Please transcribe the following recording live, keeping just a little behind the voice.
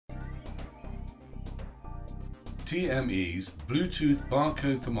TME's Bluetooth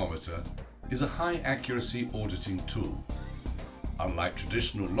barcode thermometer is a high-accuracy auditing tool. Unlike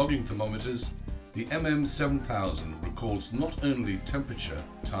traditional logging thermometers, the MM7000 records not only temperature,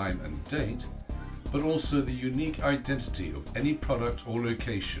 time and date, but also the unique identity of any product or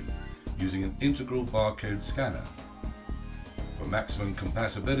location using an integral barcode scanner. For maximum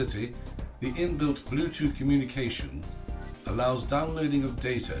compatibility, the inbuilt Bluetooth communication allows downloading of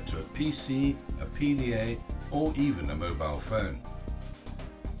data to a PC, a PDA, or even a mobile phone.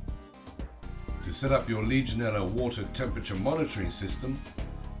 To set up your Legionella water temperature monitoring system,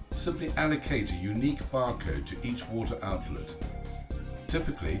 simply allocate a unique barcode to each water outlet.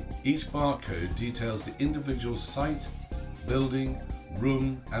 Typically, each barcode details the individual site, building,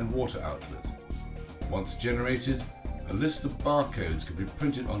 room, and water outlet. Once generated, a list of barcodes can be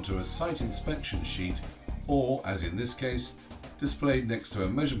printed onto a site inspection sheet or, as in this case, displayed next to a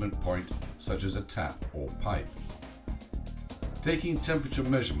measurement point such as a tap or pipe. Taking temperature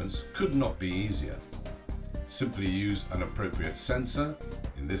measurements could not be easier. Simply use an appropriate sensor,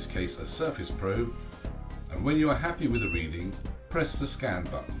 in this case a surface probe, and when you are happy with the reading, press the scan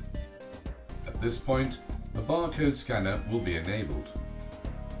button. At this point, the barcode scanner will be enabled.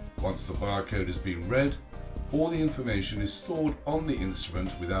 Once the barcode has been read, all the information is stored on the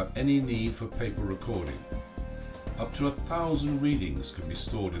instrument without any need for paper recording. Up to 1,000 readings can be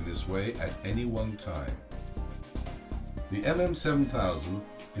stored in this way at any one time. The MM7000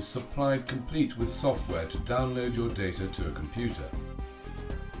 is supplied complete with software to download your data to a computer.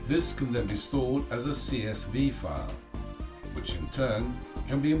 This can then be stored as a CSV file, which in turn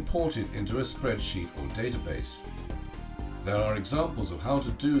can be imported into a spreadsheet or database. There are examples of how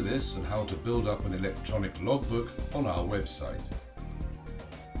to do this and how to build up an electronic logbook on our website.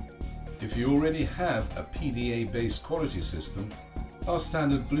 If you already have a PDA-based quality system, our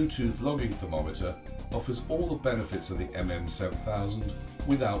standard Bluetooth logging thermometer offers all the benefits of the MM7000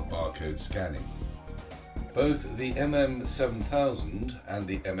 without barcode scanning. Both the MM7000 and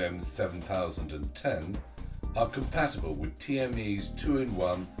the MM7010 are compatible with TME's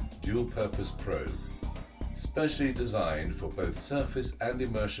 2-in-1 dual-purpose probe, specially designed for both surface and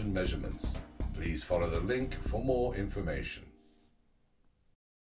immersion measurements. Please follow the link for more information.